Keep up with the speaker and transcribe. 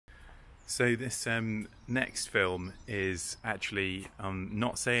So this next film is actually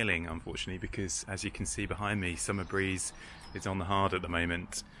not sailing, unfortunately, because as you can see behind me, summer breeze is on the hard at the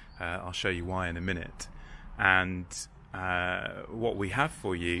moment. I'll show you why in a minute. And what we have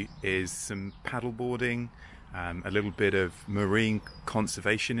for you is some paddleboarding, a little bit of marine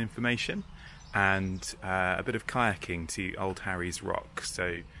conservation information, and a bit of kayaking to Old Harry's Rock.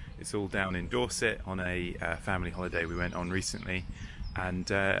 So it's all down in Dorset on a family holiday we went on recently. And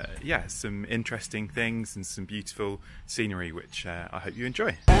yeah, some interesting things and some beautiful scenery, which I hope you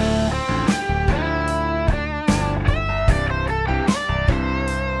enjoy.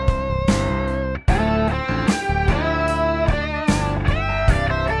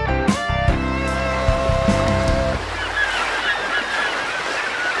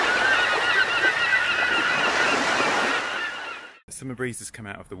 Summer breeze has come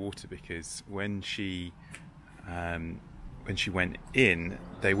out of the water because when she went in,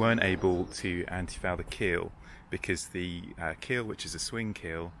 they weren't able to anti-foul the keel because the keel, which is a swing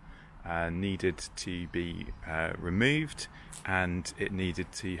keel, needed to be removed, and it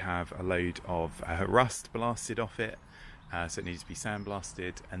needed to have a load of rust blasted off it, so it needed to be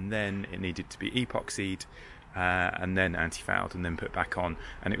sandblasted, and then it needed to be epoxied, and then anti-fouled and then put back on.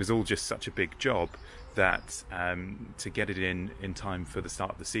 And it was all just such a big job that to get it in time for the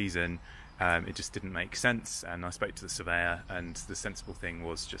start of the season, it just didn't make sense. And I spoke to the surveyor, and the sensible thing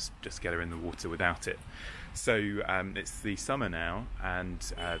was just get her in the water without it. So it's the summer now, and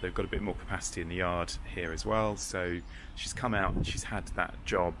they've got a bit more capacity in the yard here as well. So she's come out and she's had that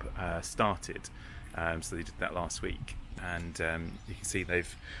job started. So they did that last week, and you can see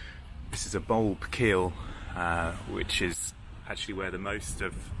this is a bulb keel, which is actually where the most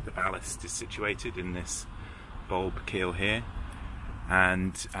of the ballast is situated, in this bulb keel here.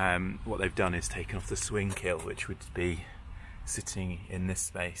 And what they've done is taken off the swing keel, which would be sitting in this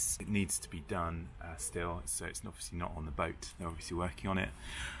space. It needs to be done still, so it's obviously not on the boat. They're obviously working on it,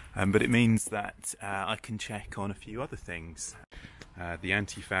 but it means that I can check on a few other things. The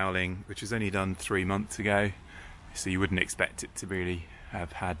anti-fouling, which was only done 3 months ago, so you wouldn't expect it to really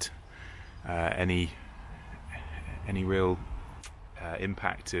have had any real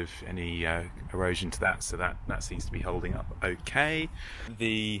impact of any erosion to that, so that seems to be holding up okay.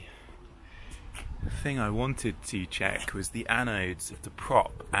 The thing I wanted to check was the anodes of the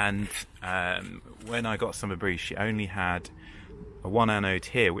prop, and when I got Summer Breeze, she only had one anode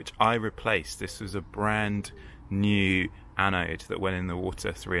here, which I replaced. This was a brand new anode that went in the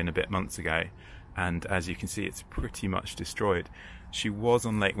water 3 and a bit months ago, and as you can see, it's pretty much destroyed. She was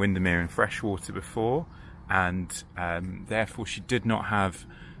on Lake Windermere in freshwater before, and therefore she did not have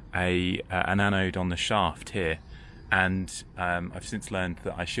an anode on the shaft here, and I've since learned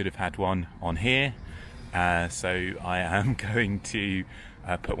that I should have had one on here, so I am going to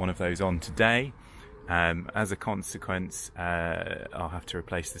put one of those on today. As a consequence, I'll have to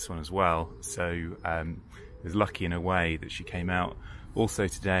replace this one as well, so I was lucky in a way that she came out also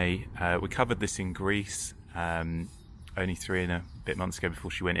today. We covered this in grease only 3 and a bit months ago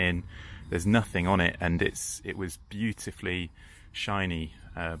before she went in. There's nothing on it, and it was beautifully shiny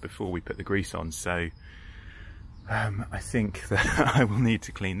before we put the grease on, so I think that I will need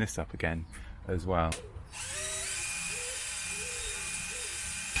to clean this up again as well.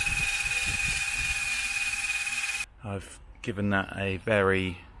 I've given that a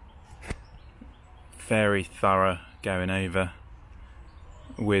very thorough going over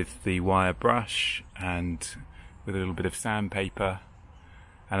with the wire brush and with a little bit of sandpaper.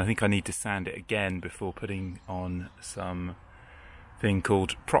 And I think I need to sand it again before putting on some thing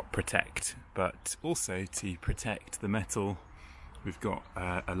called Prop Protect, but also to protect the metal. We've got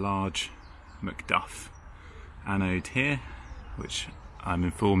a large Macduff anode here, which I'm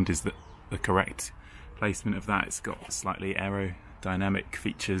informed is the correct placement of that. It's got slightly aerodynamic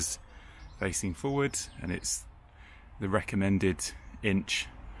features facing forward, and it's the recommended inch,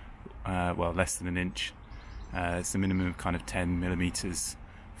 well, less than an inch. It's a minimum of kind of 10 millimeters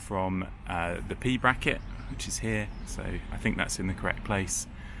from the P bracket, which is here, so I think that's in the correct place.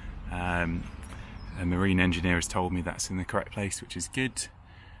 A marine engineer has told me that's in the correct place, which is good.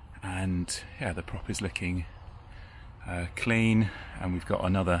 And yeah, the prop is looking clean, and we've got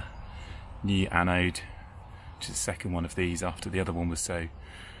another new anode, which is the second one of these after the other one was so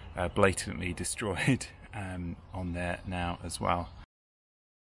blatantly destroyed, on there now as well.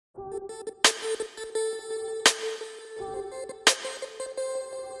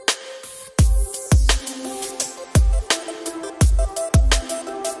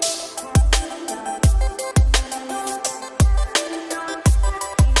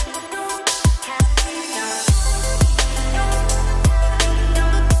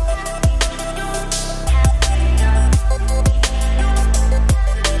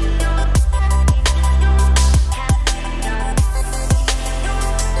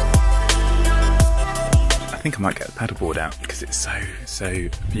 I might get the paddleboard out because it's so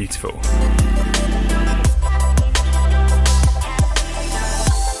beautiful.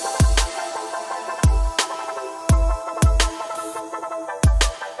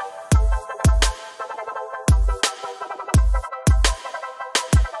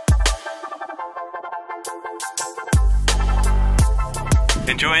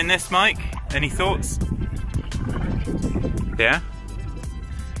 Enjoying this, Mike? Any thoughts? Yeah?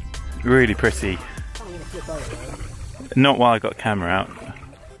 Really pretty. Not while I got the camera out.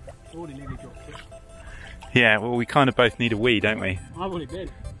 Yeah, well, we kind of both need a wee, don't we? I've already been.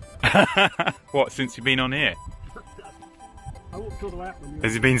 What, since you've been on here? I walked all the way up when you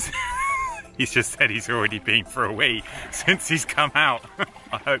Has he been... He's just said he's already been for a wee since he's come out.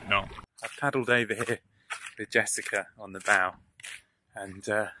 I hope not. I've paddled over here with Jessica on the bow. And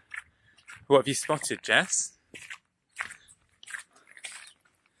what have you spotted, Jess?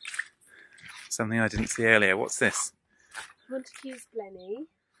 Something I didn't see earlier. What's this? Montague's blenny.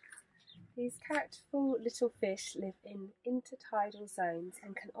 These characterful little fish live in intertidal zones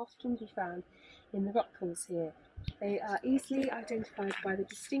and can often be found in the rock pools here. They are easily identified by the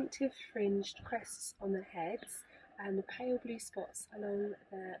distinctive fringed crests on their heads and the pale blue spots along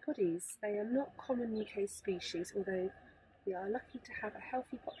their bodies. They are not common UK species, although we are lucky to have a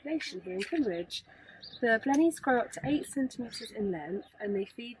healthy population here in Kimmeridge. The blennies grow up to 8 centimetres in length and they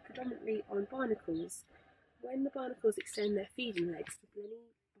feed predominantly on barnacles. When the barnacles extend their feeding legs, the blenny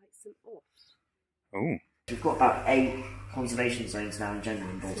bites them off. Oh. We've got about 8 conservation zones now in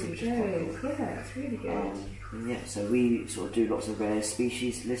general in Dorset, which is quite cool. Yeah, it's really good. Yeah, so we sort of do lots of rare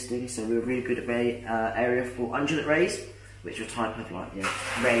species listings. So we're really good at area for undulate rays, which are a type of like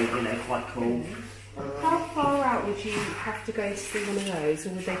ray, quite cool. How far out would you have to go to see one of those, or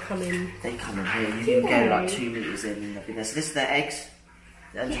would they come in? They come in here. You can go like 2 metres in and they'll be there. So this is their eggs,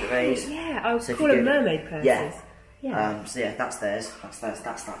 the undulate rays. Yeah, I would so call them mermaid purses. Yeah. So yeah, that's theirs. That's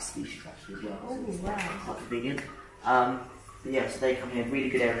that species actually as well. Oh wow. Quite convenient. But yeah, so they come here. Really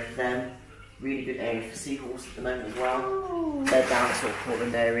good area for them. Really good area for seahorse at the moment as well. Oh. They're down at sort of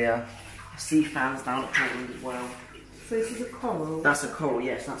Portland area. Sea fans down at Portland as well. So this is a coral? That's a coral,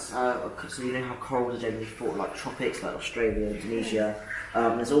 yes. That's so you know how corals are generally thought like tropics, like Australia, Indonesia.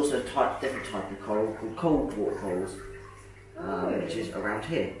 There's also a different type of coral called cold water corals, which is around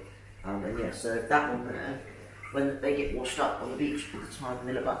here. And yeah, so that one there, when they get washed up on the beach all the time,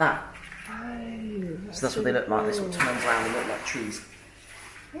 they look like that. Oh, So that's what they look like. They sort of turn around and look like trees.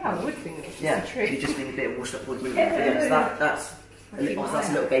 Yeah, I would think it was just Yeah, a tree. you just think a bit of washed up wood. Yeah, so that's a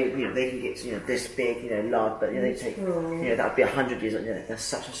little baby. They can get this big, large, but they take that would be 100 years. They're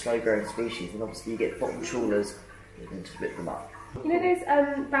such a slow growing species, and obviously you get bottom trawlers to whip them up. You know those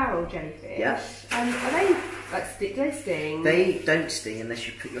barrel jellyfish? Yeah. Are they like do they sting? They don't sting unless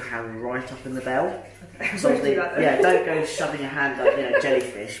you put your hand right up in the bell. Okay. So don't go shoving your hand up,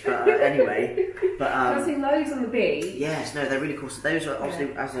 jellyfish. But anyway, I've seen those on the beach. Yes, no, they're really cool. So those are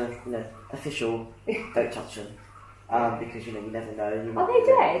obviously as a official, don't touch them because you never know. Are they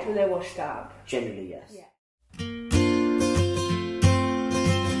dead when they're washed up? Generally, yes. Yeah.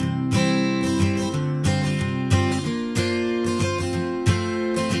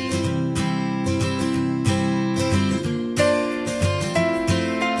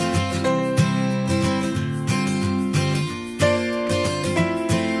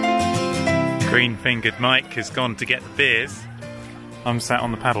 Green-fingered Mike has gone to get the beers. I'm sat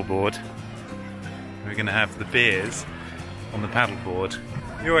on the paddleboard. We're going to have the beers on the paddleboard.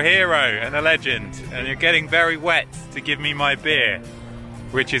 You're a hero and a legend, and you're getting very wet to give me my beer,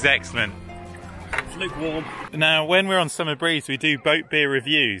 which is excellent. It's lukewarm. Now, when we're on Summer Breeze, we do boat beer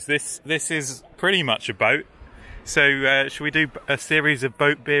reviews. This is pretty much a boat. So, should we do a series of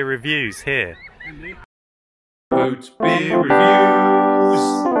boat beer reviews here? Indeed. Boat beer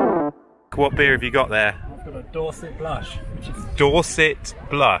reviews. What beer have you got there? I've got a Dorset Blush, which is Dorset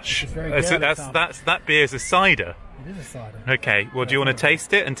Blush. It's very So good. that beer's a cider. It is a cider. Okay. Well, do you want to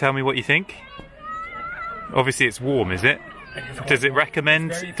taste it and tell me what you think? Obviously, it's warm, is it? Does it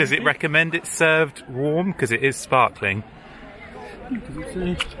recommend it's served warm because it is sparkling?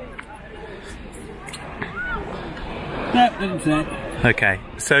 Yeah, didn't say. Okay.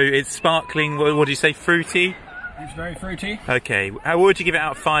 So it's sparkling. What do you say? Fruity. It's very fruity. Okay. What would you give it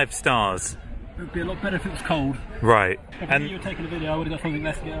out of 5 stars? It would be a lot better if it was cold. Right. If you were taking a video, I would have got something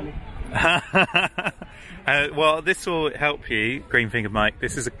less girly. Well, this will help you, Green-fingered Mike.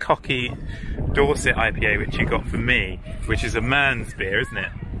 This is a cocky Dorset IPA, which you got from me, which is a man's beer, isn't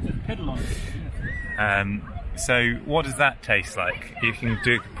it? Just pedal on it. So what does that taste like? You can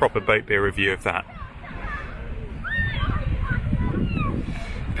do a proper boat beer review of that.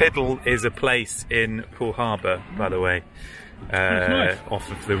 Piddle is a place in Poole Harbour, by the way, nice.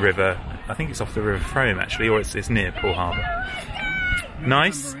 off of the river. I think it's off the River Frome actually, or it's near Poole Harbour.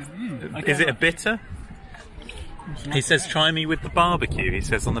 Nice. Okay. Is it a bitter? He says try me with the barbecue, he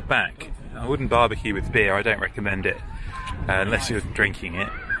says on the back. I wouldn't barbecue with beer, I don't recommend it, unless you're drinking it.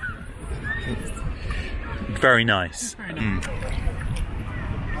 Very nice. Very nice.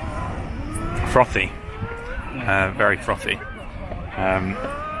 Frothy. Very frothy.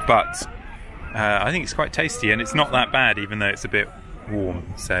 But I think it's quite tasty, and it's not that bad even though it's a bit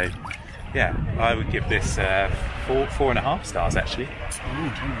warm. So yeah, I would give this 4.5 stars actually.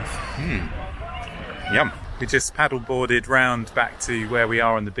 Yum. We just paddle boarded round back to where we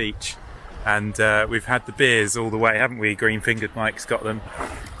are on the beach, and we've had the beers all the way, haven't we? Green fingered Mike's got them.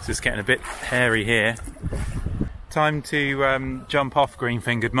 It's just getting a bit hairy here. Time to jump off Green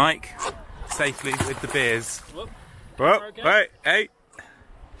fingered Mike safely with the beers. Whoa, Okay. wait, hey.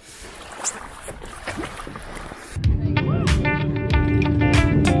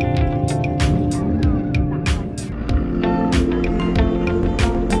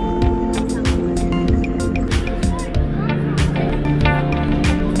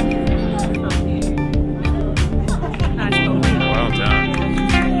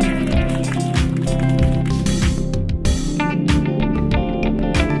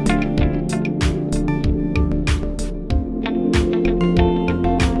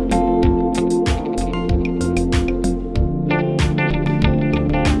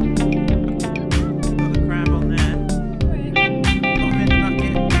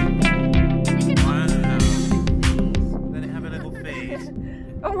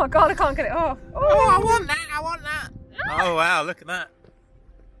 Oh my god, I can't get it off. Oh, I want that, I want that. Oh wow, look at that.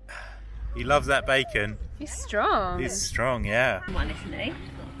 He loves that bacon. He's strong. He's strong, yeah. One, isn't he?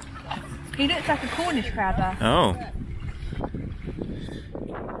 He looks like a Cornish crabber. Oh.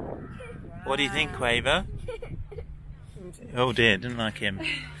 What do you think, Quaver? Oh dear, didn't like him.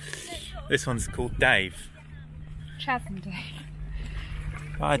 This one's called Dave. Chaz and Dave.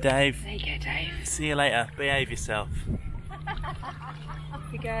 Bye, Dave. There you go, Dave. See you later. Behave yourself. Off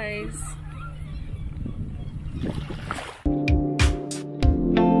he goes.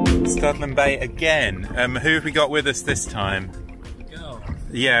 Studland Bay again. Who have we got with us this time? Girl.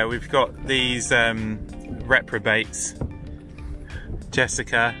 Yeah, we've got these reprobates,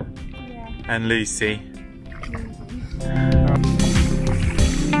 Jessica and Lucy.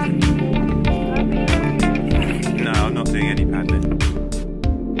 No, I'm not doing any paddling.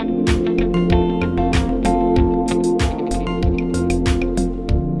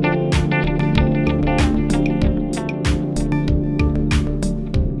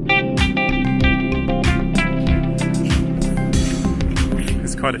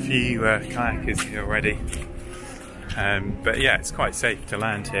 Quite a few kayakers here already, but yeah, it's quite safe to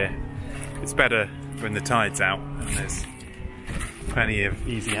land here. It's better when the tide's out and there's plenty of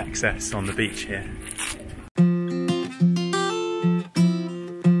easy access on the beach here.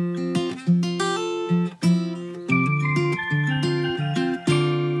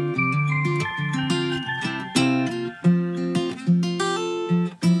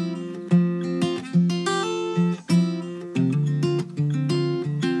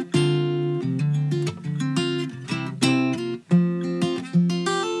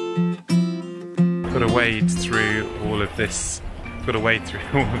 Got to wade through all of this. Got to wade through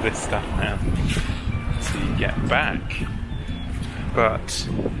all of this stuff now to get back, but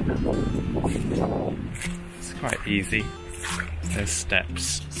it's quite easy. There's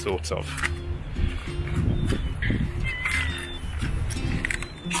steps, sort of.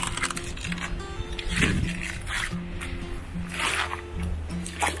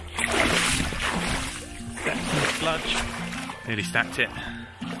 Steps in the sludge. Nearly stacked it.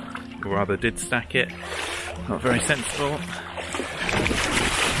 Or rather did stack it. Not very sensible.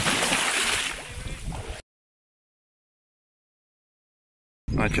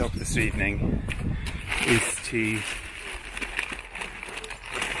 My job this evening is to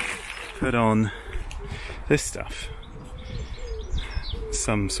put on this stuff.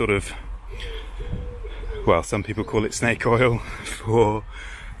 Some sort of, well, some people call it snake oil for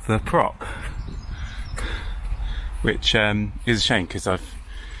the prop, which is a shame because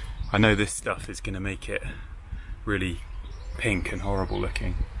I know this stuff is going to make it really pink and horrible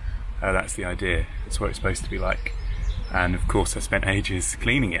looking. That's the idea. It's what it's supposed to be like. And of course I spent ages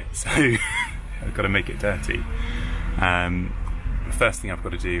cleaning it, so I've got to make it dirty. The first thing I've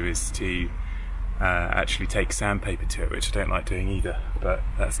got to do is to actually take sandpaper to it, which I don't like doing either, but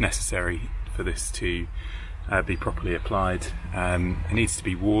that's necessary for this to be properly applied. It needs to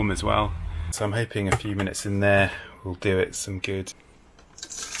be warm as well. So I'm hoping a few minutes in there will do it some good.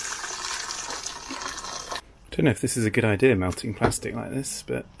 Don't know if this is a good idea, melting plastic like this,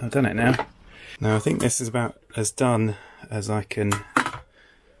 but I've done it now. Now I think this is about as done as I can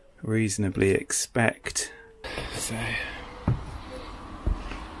reasonably expect. So,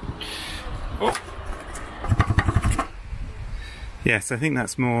 yes, I think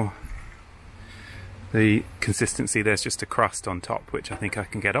that's more the consistency. There's just a crust on top, which I think I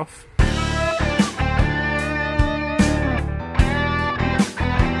can get off.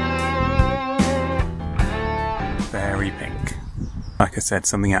 Very pink. Like I said,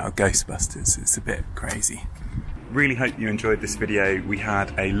 something out of Ghostbusters. It's a bit crazy. Really hope you enjoyed this video. We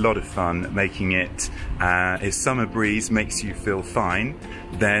had a lot of fun making it. If Summer Breeze makes you feel fine,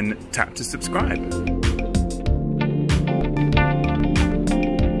 then tap to subscribe.